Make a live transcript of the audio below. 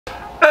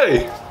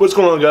Hey, what's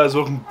going on, guys?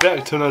 Welcome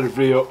back to another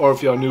video, or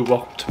if y'all new,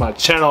 welcome to my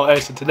channel. And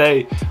so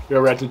today we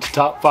are reacting to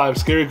top 5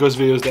 scary ghost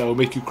videos that will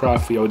make you cry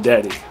for your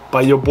daddy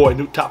by your boy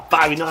Nuke Top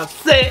 5, you know what I'm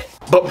saying?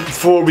 But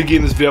before we get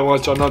in this video, I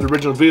want y'all to know the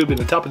original video will be in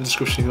the top of the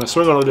description. You know,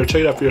 swing on over there,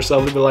 check it out for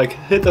yourself, leave a like,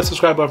 hit that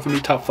subscribe button for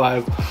Nuke Top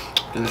 5,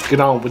 and let's get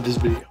on with this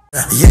video.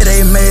 Yeah,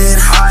 they mad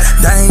hot,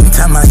 they ain't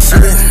time my shit.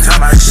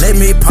 Let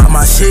me pop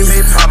my shit.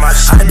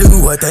 I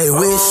do what they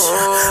wish.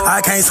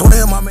 I can't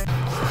swim, my man.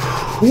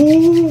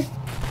 Ooh.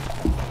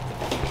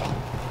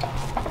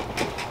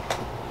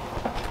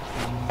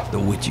 The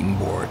Witching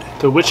Board.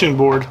 The Witching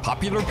Board.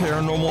 Popular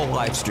paranormal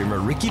live streamer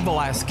Ricky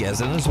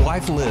Velasquez and his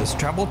wife Liz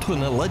traveled to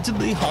an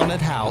allegedly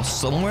haunted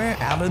house somewhere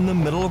out in the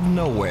middle of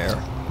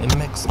nowhere in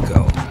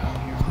Mexico.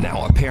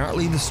 Now,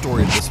 apparently the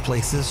story of this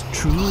place is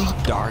truly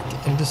dark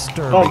and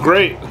disturbing. Oh,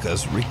 great.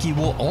 Because Ricky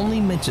will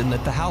only mention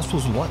that the house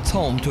was once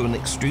home to an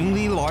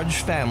extremely large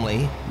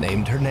family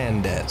named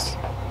Hernandez.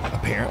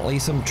 Apparently,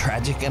 some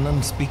tragic and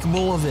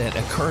unspeakable event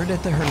occurred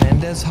at the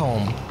Hernandez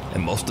home,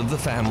 and most of the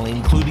family,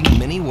 including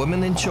many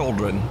women and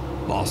children,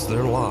 lost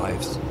their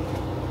lives.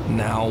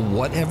 Now,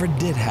 whatever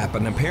did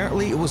happen,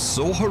 apparently it was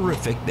so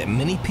horrific that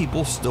many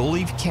people still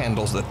leave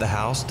candles at the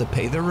house to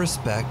pay their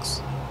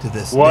respects to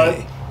this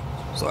day.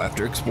 So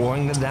after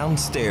exploring the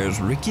downstairs,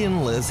 Ricky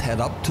and Liz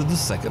head up to the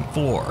second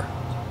floor,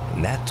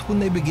 and that's when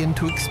they begin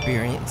to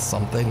experience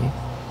something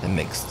that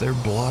makes their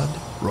blood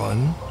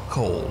run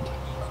cold.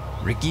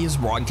 Ricky is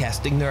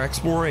broadcasting their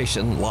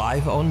exploration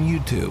live on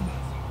YouTube,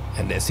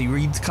 and as he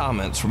reads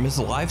comments from his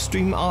live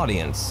stream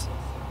audience,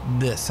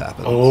 this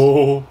happens.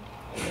 Oh.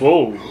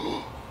 Whoa.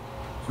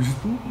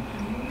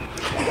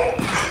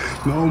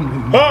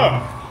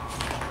 Ah!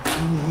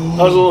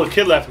 I was a little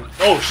kid laughing.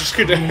 Oh, she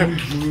scared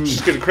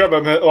the crap out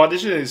of me. Oh,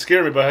 this didn't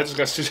scare me, but I just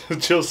got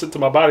chills sit to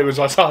my body when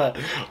I saw that.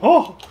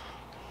 Oh.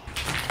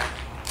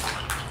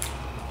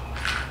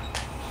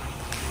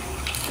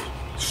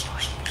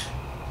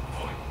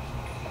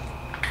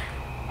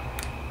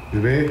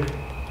 Bebé,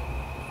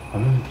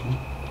 háblale tú.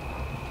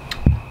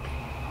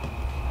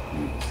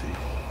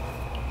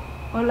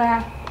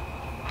 Hola.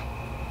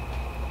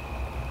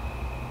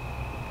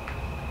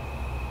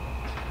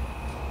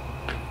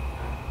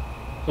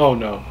 Oh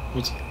no.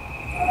 What's...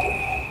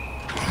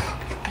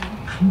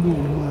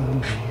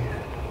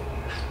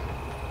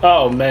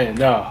 Oh man,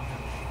 no.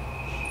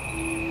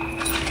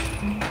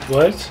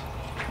 What?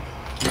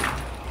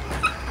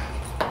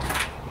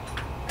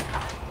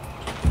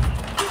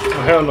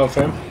 Oh, hell no,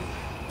 fam.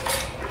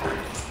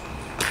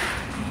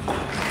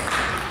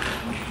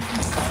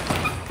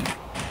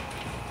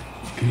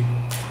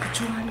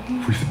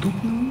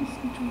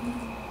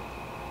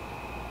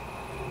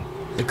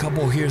 The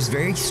couple hears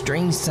very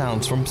strange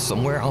sounds from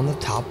somewhere on the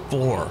top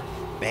floor.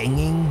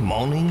 Banging,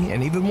 moaning,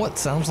 and even what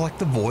sounds like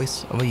the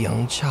voice of a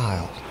young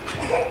child.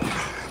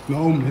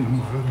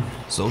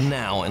 So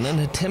now, in an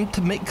attempt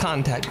to make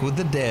contact with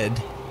the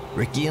dead,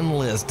 Ricky and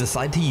Liz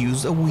decide to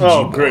use a Ouija board.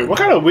 Oh great, what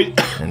kind of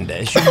Ouija? And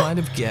as you might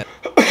have guessed...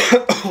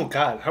 Oh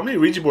god, how many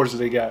Ouija boards do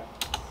they got?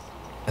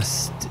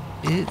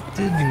 It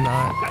did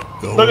not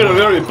go Look at them, well.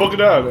 they're already poking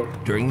out of there.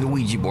 During the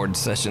Ouija board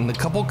session, the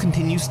couple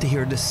continues to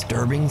hear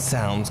disturbing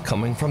sounds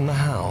coming from the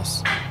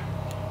house.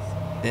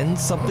 Then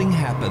something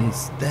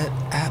happens that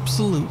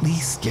absolutely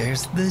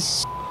scares the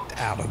shit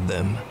out of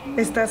them.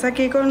 ¿Estás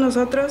aquí con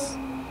nosotros?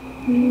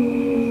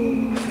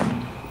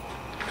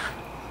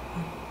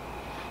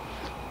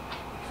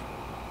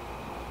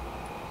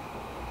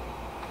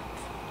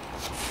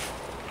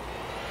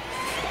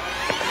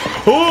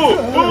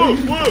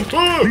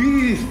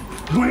 Please,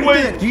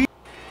 muérete de aquí.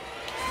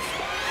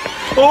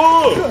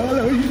 Oh!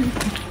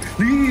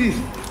 Please,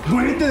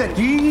 muérete de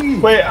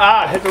aquí. Wait,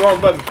 hit the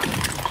wrong button.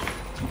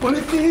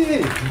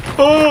 Muérete.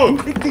 Oh!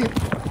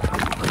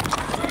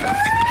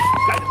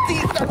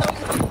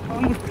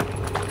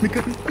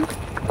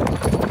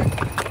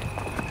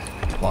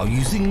 While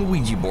using the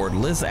Ouija board,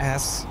 Liz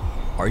asks,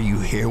 "Are you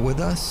here with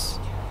us?"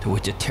 To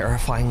which a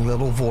terrifying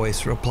little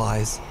voice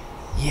replies,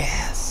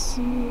 "Yes."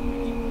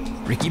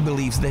 Ricky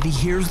believes that he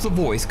hears the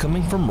voice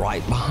coming from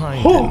right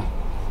behind him.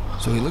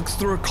 So he looks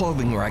through a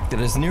clothing rack that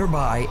is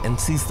nearby and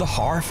sees the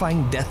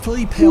horrifying,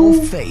 deathly pale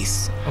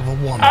face of a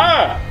woman.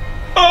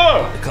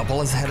 The couple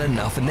has had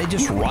enough and they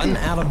just run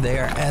out of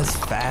there as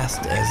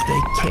fast as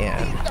they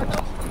can.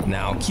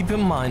 Now, keep in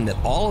mind that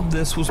all of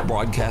this was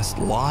broadcast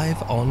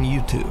live on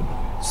YouTube.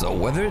 So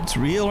whether it's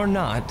real or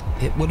not,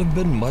 it would have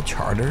been much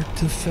harder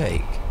to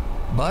fake.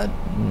 But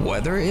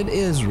whether it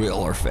is real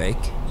or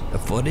fake, the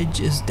footage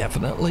is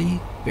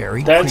definitely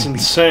very creepy. That's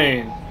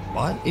insane.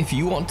 But if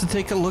you want to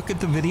take a look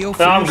at the video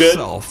for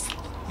yourself,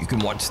 you can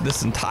watch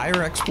this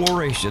entire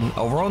exploration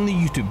over on the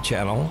YouTube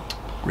channel,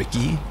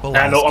 Ricky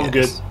Velasquez. I know I'm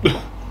good.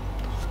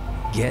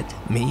 Get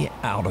me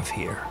out of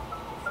here.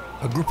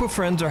 A group of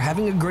friends are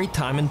having a great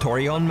time in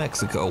Torreon,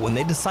 Mexico when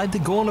they decide to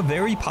go on a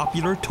very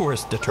popular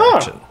tourist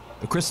attraction,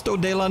 the Cristo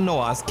de la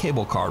Noa's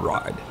cable car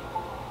ride.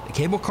 The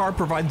cable car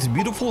provides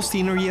beautiful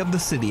scenery of the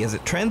city as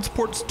it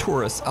transports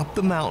tourists up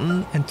the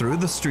mountain and through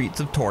the streets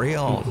of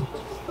Torreon.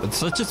 With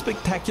such a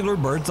spectacular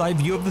bird's eye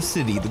view of the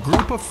city, the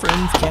group of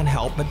friends can't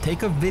help but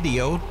take a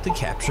video to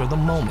capture the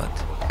moment.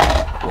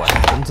 What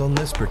happens on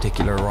this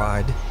particular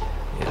ride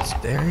is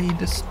very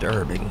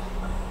disturbing.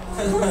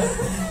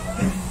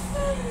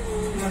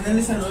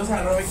 Mándale saludos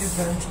a Robert que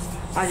está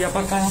allá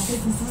para acá.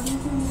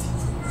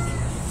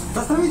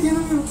 ¿Estás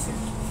transmitiendo?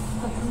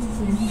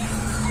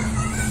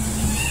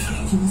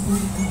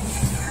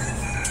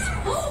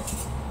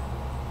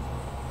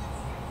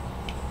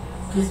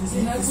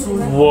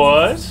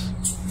 What?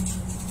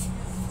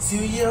 ¿Sí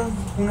oyeron?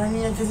 Una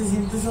niña que se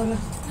siente sola.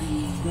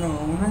 No,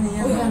 una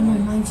niña.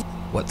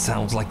 What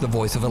sounds like the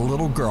voice of a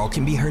little girl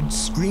can be heard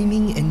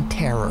screaming in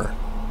terror,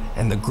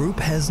 and the group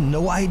has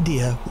no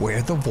idea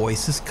where the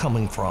voice is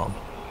coming from.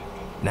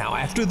 Now,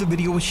 after the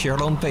video was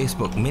shared on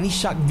Facebook, many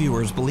shocked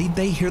viewers believe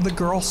they hear the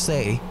girl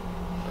say,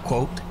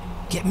 quote,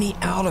 "Get me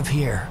out of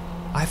here.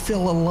 I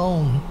feel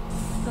alone."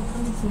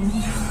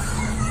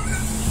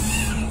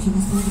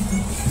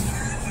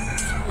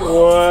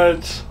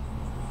 What?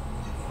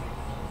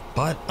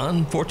 But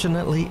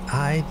unfortunately,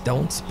 I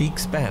don't speak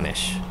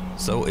Spanish.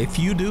 So if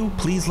you do,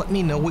 please let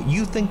me know what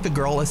you think the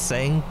girl is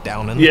saying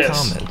down in the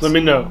comments. Yes, let me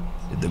know.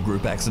 Did the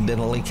group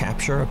accidentally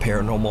capture a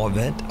paranormal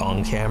event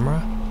on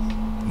camera?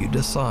 You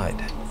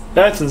decide.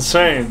 That's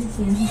insane.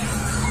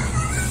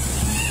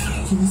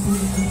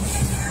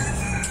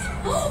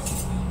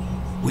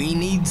 We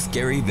need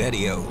scary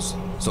videos.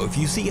 So if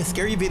you see a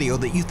scary video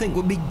that you think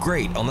would be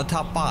great on the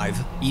top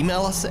 5,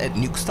 email us at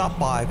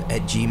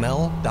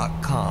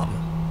nukestop5@gmail.com.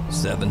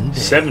 7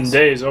 days. 7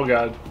 days, oh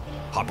god.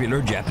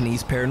 Popular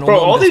Japanese paranormal Bro,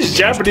 all these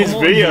investigators Japanese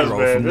Tomo videos, Hiro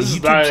man, from this the is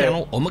YouTube not-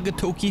 channel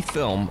Omagatoki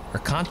Film are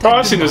I've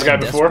contacted seen this by guy a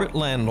before. desperate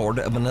landlord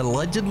of an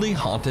allegedly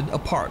haunted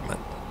apartment.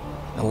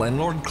 The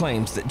landlord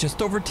claims that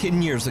just over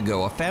 10 years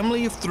ago, a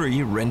family of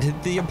 3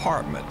 rented the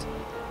apartment.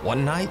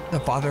 One night, the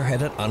father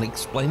had an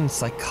unexplained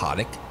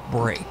psychotic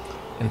break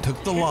and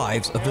took the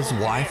lives of his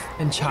wife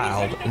and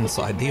child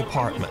inside the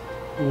apartment.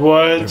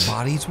 What? Their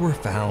bodies were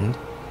found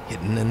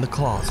hidden in the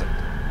closet.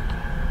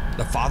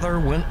 The father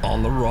went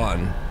on the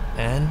run,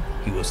 and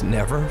he was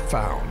never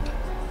found.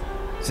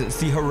 Since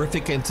the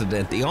horrific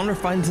incident, the owner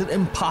finds it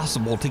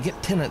impossible to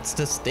get tenants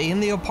to stay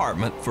in the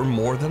apartment for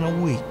more than a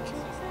week.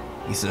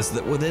 He says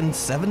that within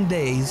 7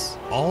 days,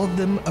 all of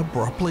them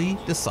abruptly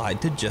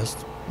decide to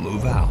just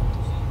move out.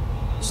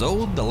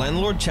 So the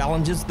landlord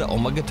challenges the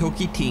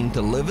Omagatoki team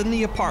to live in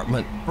the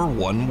apartment for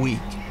 1 week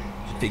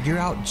to figure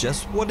out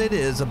just what it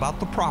is about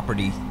the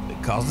property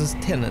that causes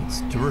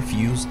tenants to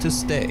refuse to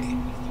stay.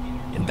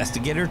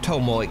 Investigator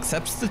Tomo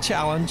accepts the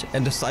challenge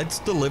and decides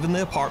to live in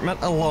the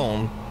apartment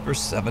alone for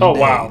 7 Oh,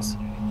 days. wow.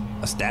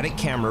 A static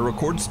camera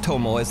records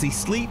Tomo as he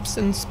sleeps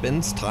and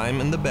spends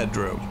time in the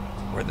bedroom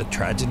where the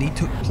tragedy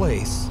took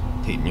place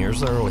 10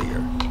 years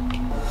earlier.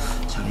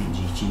 チャレン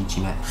ジ1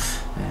日目、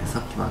さ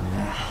っきまで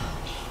ね、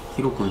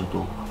ヒロ君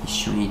と一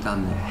緒にいた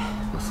んで、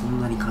そん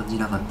なに感じ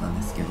なかったん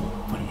ですけど、やっ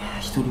ぱりね、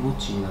一人ぼっ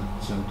ちになっ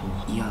ちゃう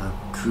と嫌な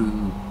空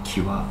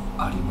気は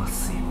ありま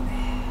すよね。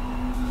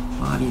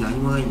周り何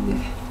もないんで、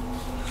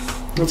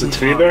 What's a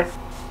tree there?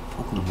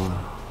 奥の方な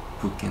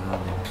物件なんで、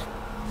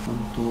本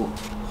当こ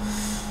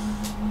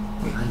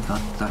れ何かあっ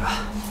たら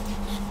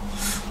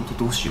本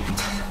当どうしようみ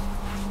たい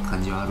な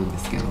感じはあるんで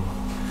すけど、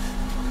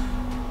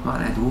まあ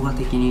ね、動画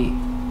的に、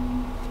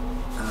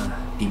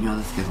微妙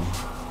ですけど、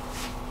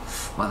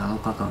まあ7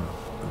日間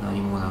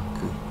何もなく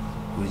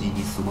無事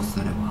に過ごせ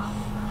れば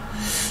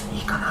い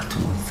いかなと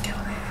思うんですけど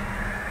ね。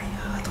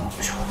いやどう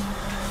でしょう。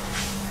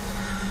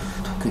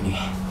特に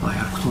まあ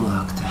やることも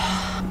なくて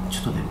ち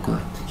ょっと眠くな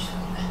ってきた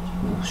ので、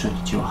もう初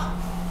日は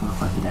こんな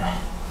感じで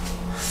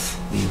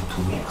見よう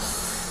と思いま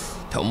す。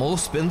 Tomo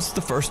spends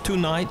the first 2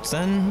 nights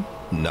and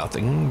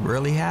nothing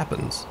really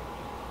happens.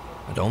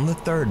 But on the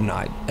 3rd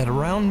night, at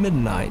around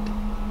midnight,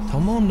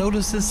 Tomo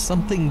notices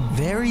something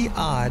very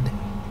odd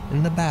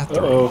in the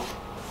bathroom. Uh-oh.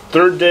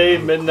 3rd day,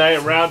 midnight,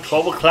 around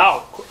 12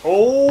 o'clock.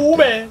 Oh,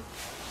 man.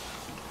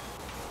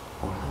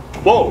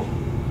 Whoa.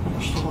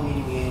 人がいる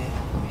見えない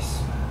っ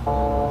す。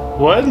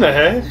 What in the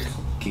heck? さっ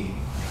きめ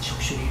ちゃ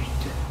くちゃビビって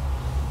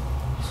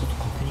外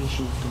確認し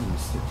に行ったんで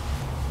すよ。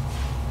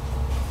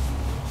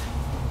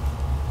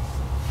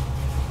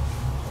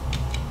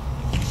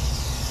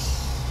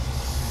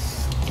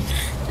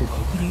で確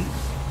認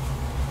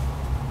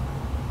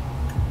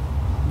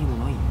何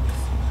もないんですよ。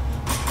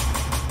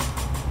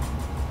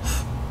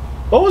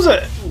 What was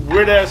that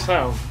weird ass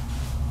sound?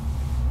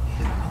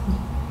 なん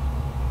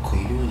か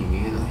いるように見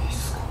えないで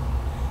すか。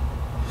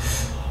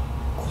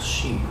おか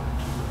しいよ。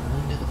な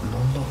んでだなん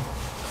だろう。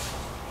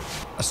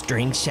 A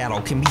strange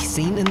shadow can be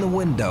seen in the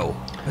window,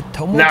 but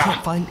Tomo Nah.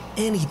 can't find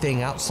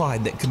anything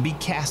outside that could be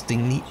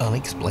casting the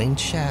unexplained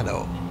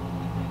shadow.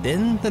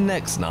 Then the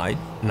next night,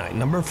 night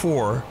number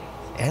 4,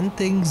 and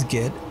things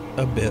get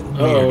a bit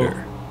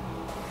weirder.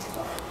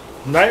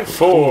 Night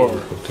 4.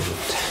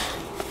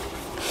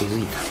 気づ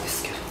いたんで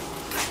すけど、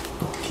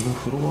昨日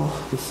フロア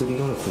ですり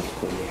ガラスのと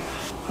ころに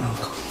なん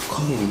か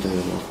影みたいな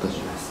のあったじゃ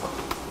ないですか。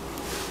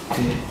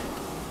で、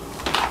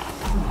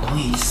な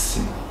いっす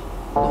よ。なんか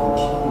昨日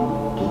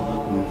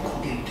もっと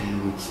影みたいなの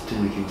映った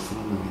ような気がす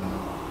るんだけどな。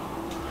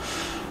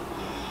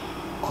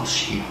か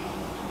しいよ。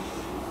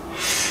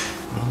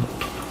なんだったん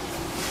だろ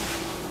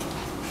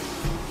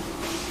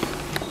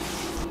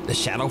う。 The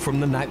shadow from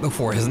the night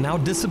before has now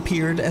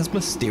disappeared as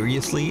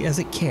mysteriously as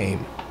it came.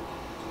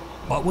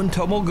 But when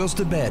Tomo goes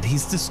to bed,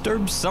 he's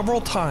disturbed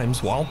several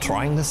times while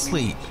trying to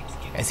sleep,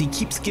 as he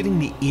keeps getting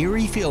the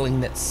eerie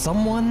feeling that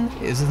someone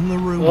is in the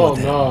room with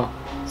him,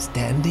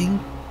 standing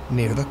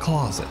near the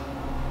closet.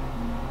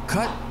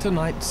 Cut to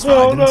nights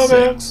 5 and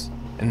 6,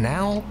 and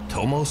now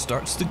Tomo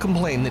starts to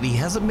complain that he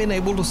hasn't been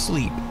able to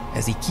sleep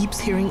as he keeps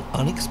hearing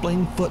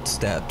unexplained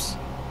footsteps,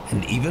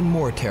 and even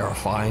more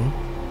terrifying,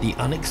 the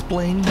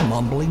unexplained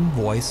mumbling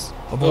voice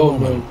of a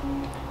woman.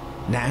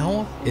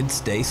 Now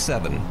it's day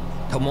 7.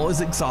 Tomo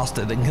is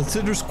exhausted and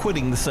considers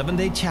quitting the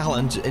 7-day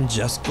challenge and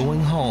just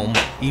going home,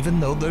 even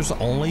though there's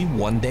only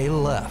 1 day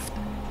left.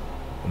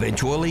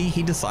 Eventually,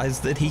 he decides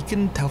that he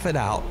can tough it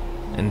out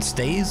and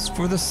stays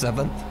for the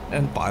 7th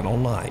and final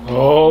night.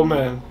 Oh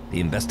man. The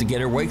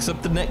investigator wakes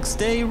up the next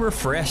day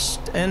refreshed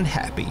and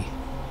happy.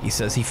 He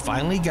says he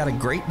finally got a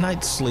great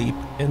night's sleep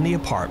in the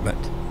apartment.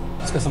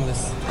 お疲れ様で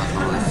す。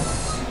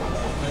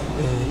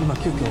今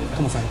急遽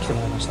トモさんに来て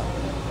もらいました。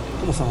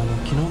トモさんは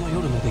昨日の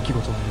夜の出来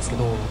事なんですけ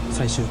ど、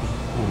最終日、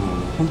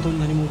本当に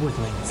何も覚えて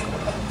ないんですか？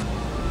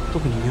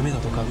特に夢だ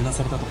とかうな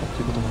されたとかっ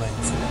ていうこともないん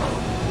ですか？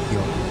い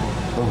や、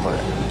なんか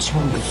ね、一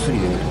番ぐっすり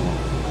寝て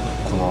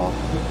たかな。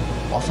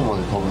朝ま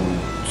で多分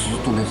ずっ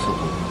と寝てたと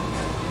思う。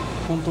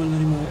本当に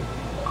何も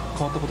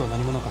変わったことは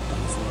何もなかった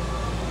んですね。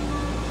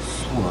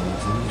そうだね、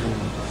全然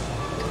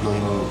何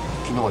も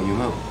昨日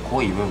は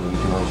怖い夢も見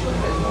てないしね。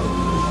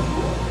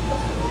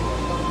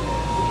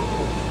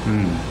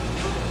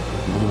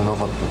何もな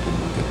かったと思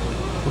うけど。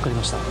わかり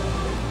ました。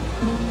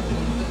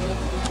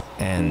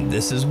 And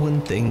this is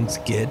when things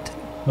get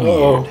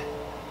weird.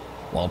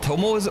 While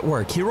Tomo is at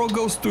work, Hiro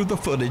goes through the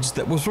footage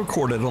that was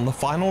recorded on the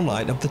final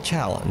night of the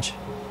challenge.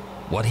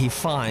 What he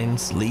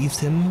finds leaves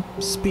him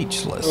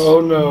speechless. Oh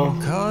no.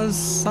 Because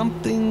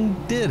something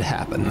did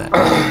happen that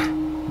night.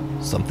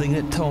 Something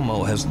that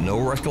Tomo has no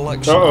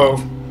recollection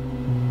of.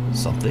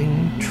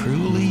 Something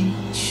truly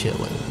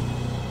chilling.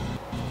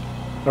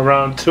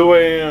 Around 2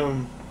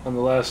 a.m. on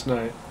the last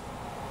night.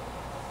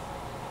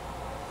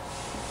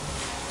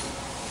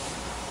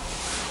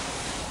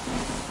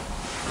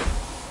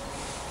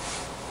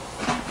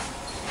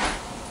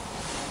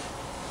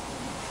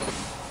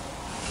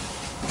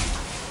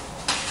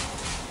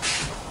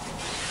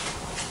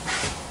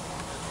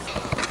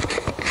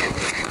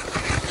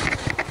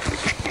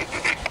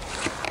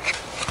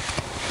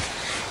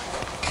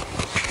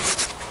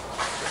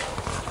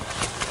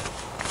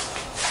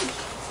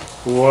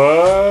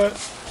 What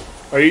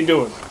are you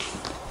doing?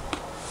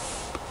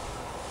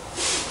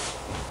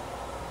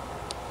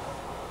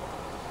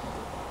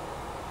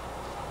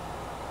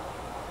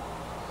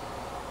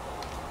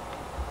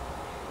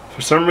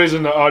 For some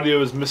reason the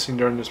audio is missing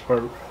during this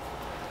part.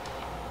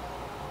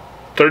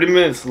 30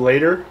 minutes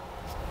later?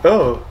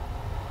 Oh.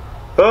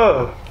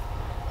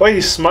 Why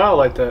he smile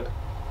like that?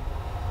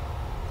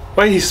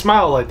 Why he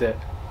smile like that?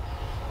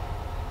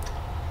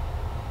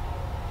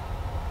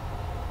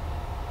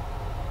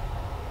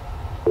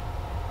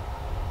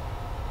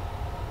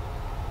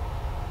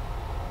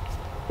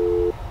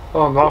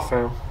 Oh no,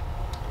 fam.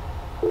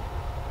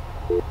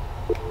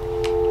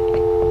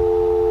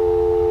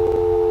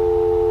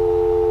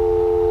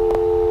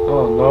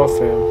 Oh no,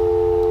 fam.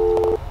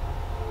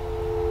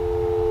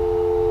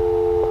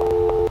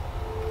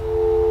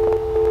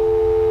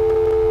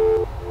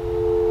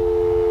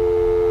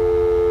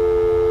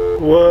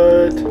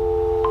 What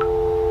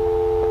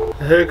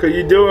the heck are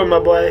you doing, my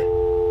boy?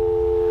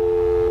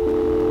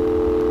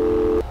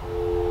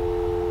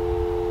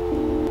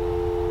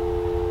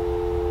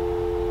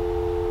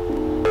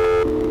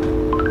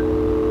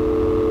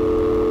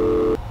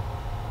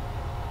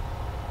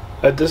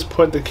 At this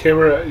point, the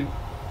camera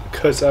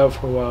cuts out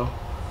for a while.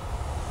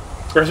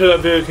 After that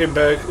video came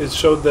back, it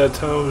showed that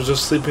Tomo was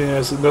just sleeping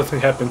as if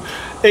nothing happened.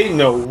 Ain't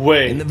no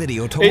way. In the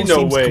video, Tomo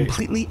seems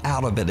completely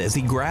out of it as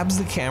he grabs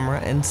the camera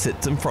and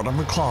sits in front of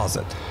a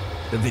closet.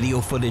 The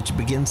video footage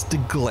begins to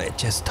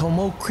glitch as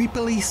Tomo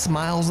creepily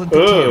smiles at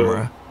the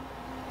camera,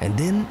 and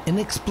then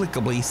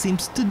inexplicably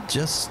seems to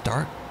just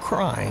start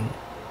crying.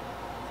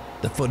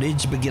 The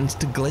footage begins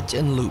to glitch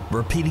and loop,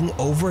 repeating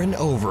over and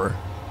over,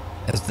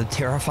 as the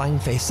terrifying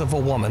face of a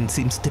woman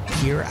seems to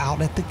peer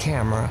out at the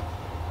camera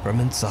from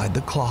inside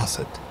the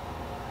closet.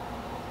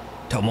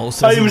 Tomo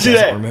says he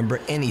doesn't remember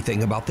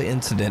anything about the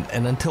incident,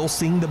 and until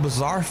seeing the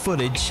bizarre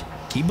footage,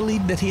 he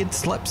believed that he had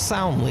slept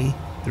soundly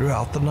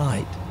throughout the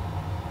night.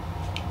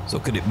 So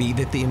could it be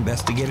that the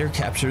investigator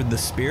captured the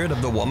spirit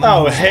of the woman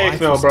whose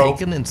life was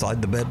taken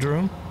inside the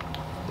bedroom?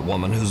 The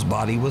woman whose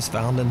body was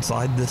found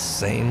inside this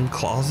same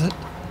closet?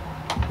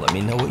 Let me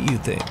know what you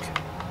think.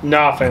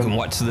 Nah, fam. You can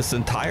watch this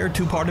entire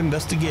 2-part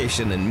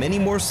investigation and many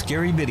more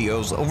scary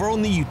videos over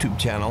on the YouTube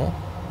channel,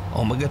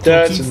 Omega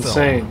That's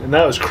insane, and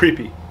that was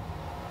creepy.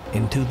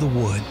 Into the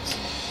Woods.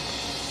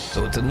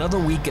 So it's another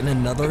week and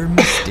another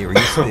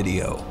mysterious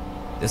video.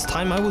 This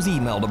time I was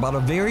emailed about a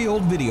very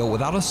old video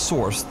without a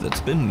source that's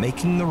been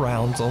making the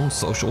rounds on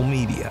social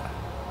media.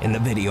 In the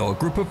video, a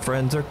group of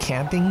friends are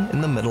camping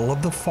in the middle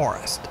of the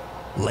forest.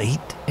 Late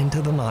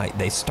into the night,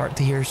 they start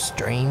to hear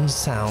strange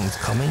sounds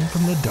coming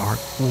from the dark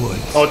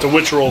woods. Oh, it's a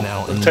witch roll.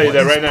 Now, I'll tell you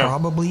that right now.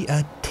 Probably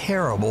a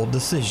terrible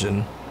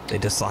decision. They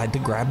decide to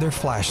grab their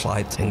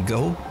flashlights and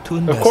go to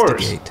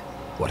investigate.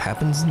 What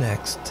happens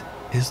next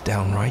is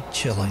downright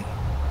chilling.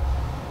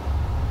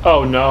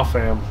 Oh no,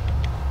 fam.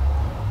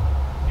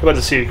 You're about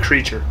to see a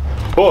creature.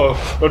 Whoa,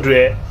 don't do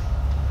that.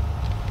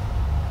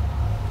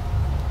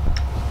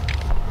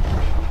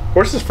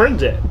 Where's his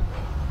friends at?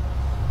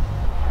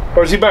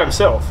 Or is he by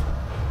himself?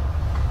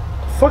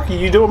 The fuck are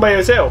you doing by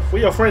yourself?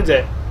 Where your friends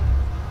at?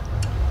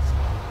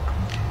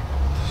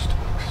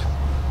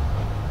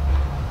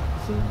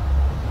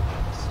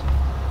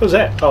 What's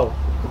that? Oh.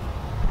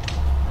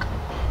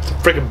 It's a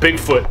freaking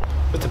Bigfoot.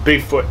 It's a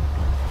Bigfoot.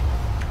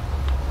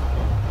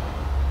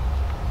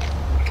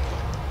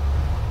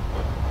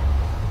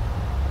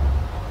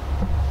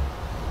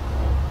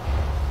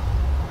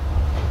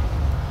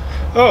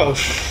 Oh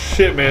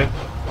shit, man.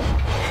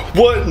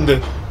 What in the...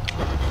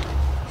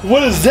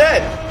 What is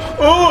that?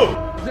 Oh!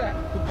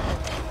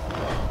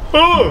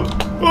 Oh!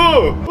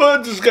 Oh!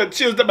 I just got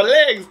chills down my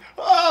legs.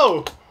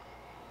 Oh!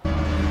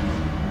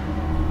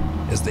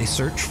 As they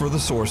search for the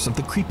source of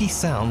the creepy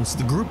sounds,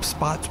 the group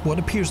spots what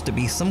appears to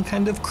be some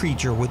kind of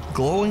creature with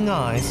glowing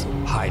eyes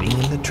hiding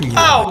in the tree.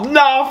 Oh,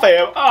 no,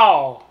 fam.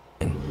 Oh!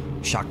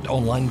 Shocked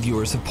online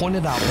viewers have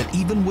pointed out that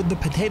even with the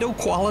potato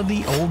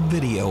quality old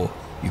video,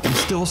 you can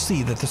still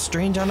see that the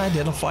strange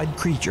unidentified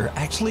creature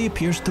actually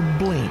appears to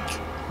blink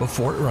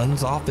before it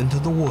runs off into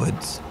the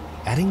woods,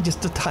 adding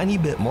just a tiny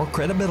bit more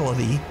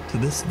credibility to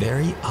this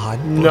very odd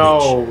footage.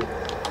 No.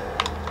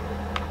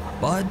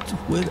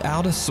 But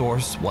without a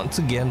source, once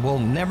again, we'll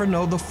never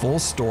know the full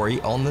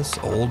story on this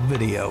old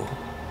video.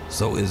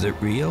 So is it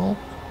real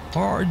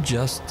or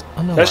just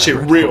an that shit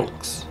elaborate real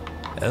hoax?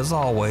 As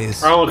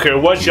always, I don't care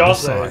what y'all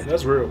decide. say.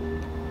 That's real.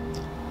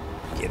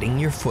 Getting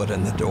your foot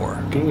in the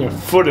door. Getting your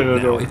foot in the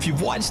Now, door. if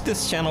you've watched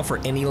this channel for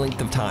any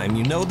length of time,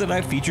 you know that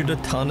I've featured a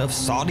ton of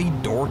Saudi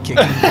door-kicking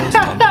ghost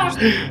hunters.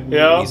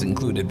 Yeah. These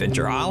include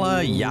Adventure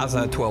Allah,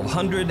 Yaza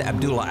 1200,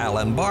 Abdullah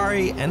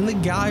Al-Anbari, and the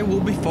guy we'll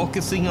be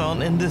focusing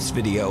on in this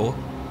video,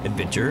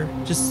 Adventure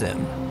Jassim.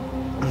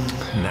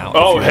 Now,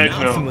 Oh, if you're heck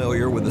not no.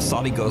 familiar with the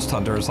Saudi ghost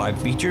hunters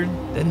I've featured,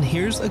 then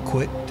here's a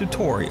quick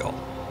tutorial.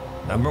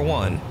 Number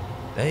 1,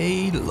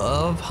 they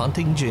love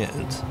hunting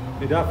jinns.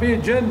 إذا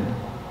في جن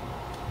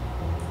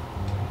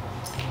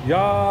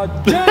يا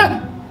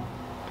جن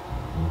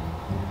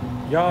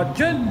يا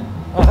جن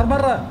آخر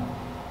مرة.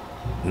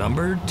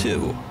 Number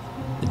 2,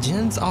 the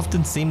jinns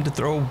often seem to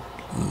throw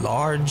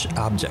large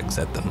objects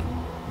at them.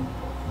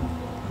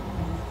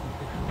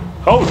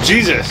 Oh,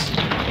 Jesus.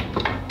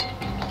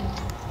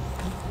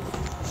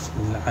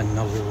 لعن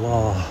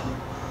الله.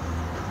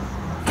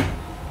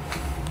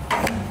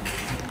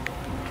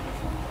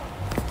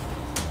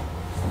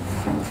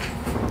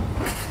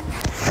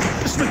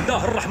 بسم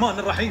الله الرحمن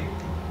الرحيم.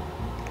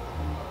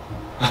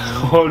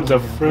 What the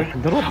frick?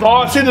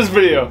 Oh, I've seen this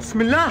video.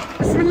 بسم الله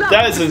بسم الله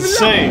That is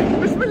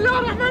insane. بسم الله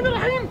الرحمن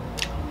الرحيم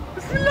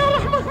بسم الله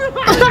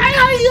الرحمن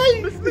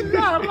الرحيم بسم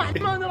الله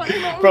الرحمن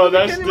الرحيم. Bro,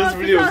 this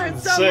video is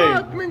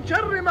insane. من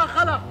شر ما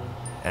خلق.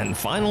 And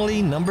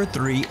finally, number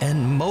 3,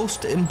 and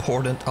most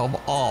important of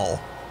all,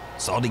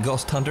 Saudi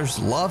ghost hunters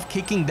love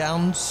kicking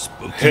down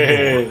spooky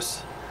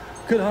doors.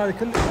 كل هذه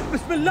كل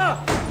بسم الله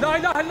لا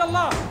إله إلا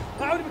الله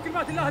أعوذ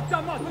بكلمات الله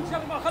التامات من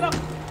شر ما خلق.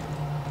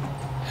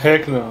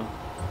 Heck no.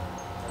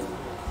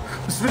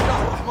 بسم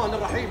الله الرحمن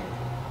الرحيم.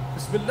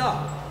 بسم الله.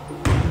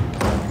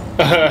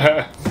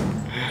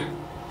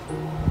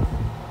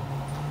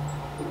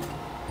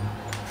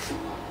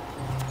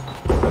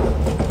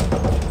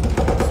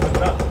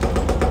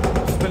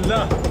 بسم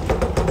الله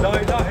لا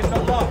إله إلا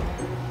الله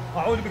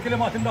أعوذ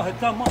بكلمات الله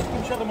التامات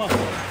من شر ما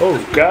خلق. Oh,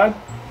 God.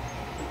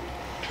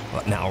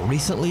 But now,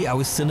 recently I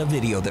was sent a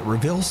video that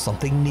reveals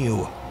something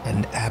new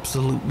and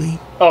absolutely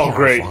Oh,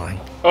 great. terrifying.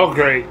 Oh,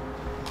 great.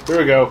 Here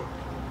we go.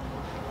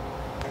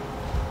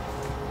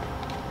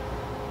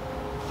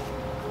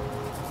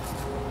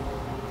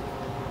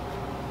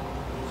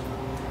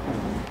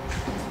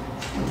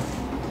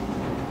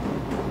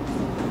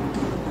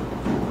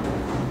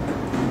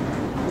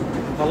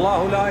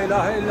 الله لا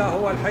إله إلا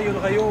هو الحي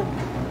الغيوم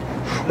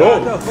Oh. لا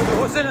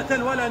تأخذه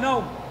سنة ولا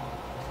نوم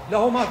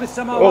له ما في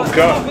السماوات Oh, God.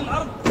 وما في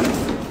الأرض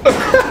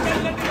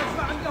الذي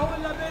يشفع عنده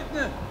إلا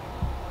بإذنه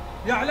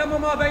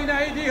يعلم ما بين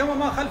أيديهم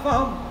وما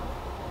خلفهم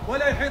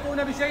ولا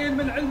يحيطون بشيء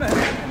من علمه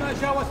إلا بما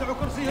شاء وسع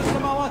كرسيه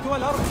السماوات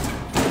والأرض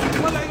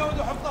ولا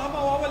يؤود حفظهما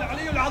وهو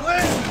العلي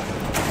العظيم.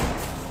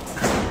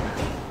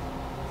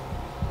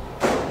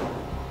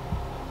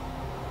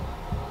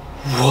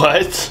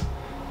 What?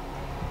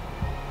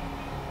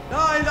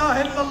 لا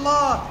إله إلا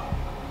الله.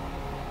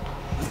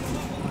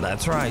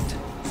 That's right.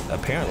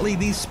 Apparently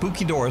these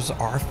spooky doors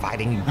are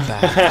fighting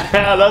back.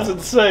 That's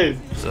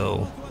insane.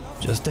 So,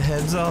 just a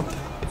heads up,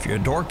 if you're a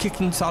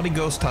door-kicking Saudi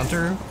ghost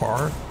hunter,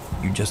 or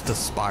you just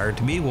aspire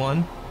to be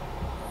one,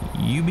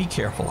 you be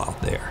careful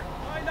out there.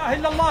 لا إله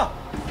إلا الله.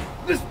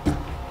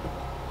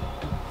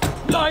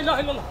 لا إله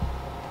إلا الله.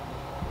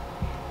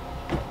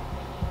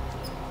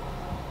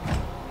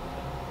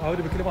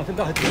 أعوذ بكلمات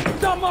الله.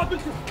 لا ما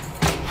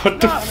What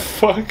the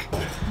fuck?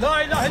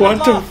 لا إله إلا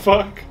What the الله.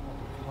 fuck?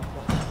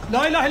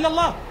 لا إله إلا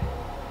الله.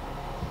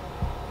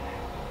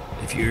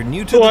 If you're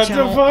new to the What the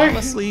channel, fuck?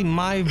 honestly,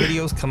 my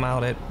videos come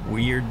out at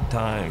weird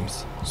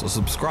times. So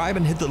subscribe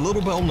and hit the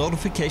little bell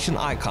notification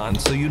icon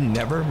so you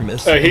never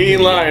miss a He ain't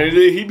video. lying.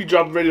 He be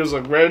dropping videos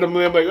like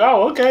randomly. I'm like,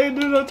 oh, okay,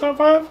 do that top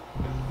 5.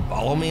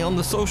 Follow me on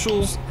the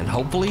socials, and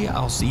hopefully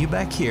I'll see you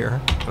back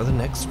here for the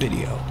next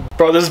video.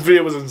 Bro, this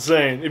video was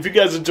insane. If you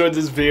guys enjoyed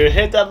this video,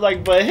 hit that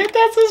like button, hit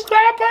that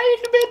subscribe button, you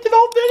can make the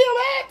whole video,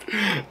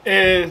 man.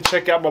 And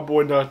check out my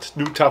boy Nuts,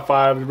 Nuke Top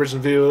 5, the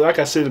original video. Like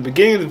I said, the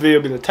beginning of the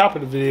video be the top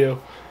of the video.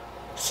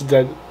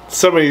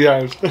 So many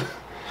times.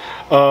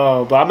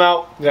 But I'm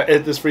out. I gotta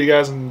edit this for you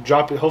guys and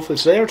drop it hopefully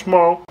today or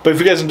tomorrow. But if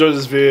you guys enjoyed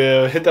this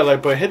video, hit that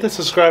like button, hit the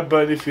subscribe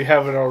button if you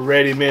haven't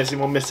already, man, so you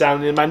won't miss out on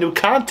any of my new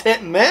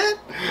content, man.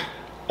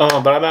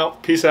 But I'm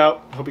out. Peace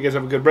out. Hope you guys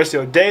have a good rest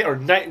of your day or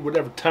night,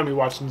 whatever time you're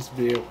watching this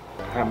video.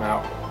 I'm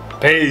out.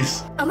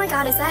 Peace. Oh my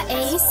god, is that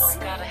Ace?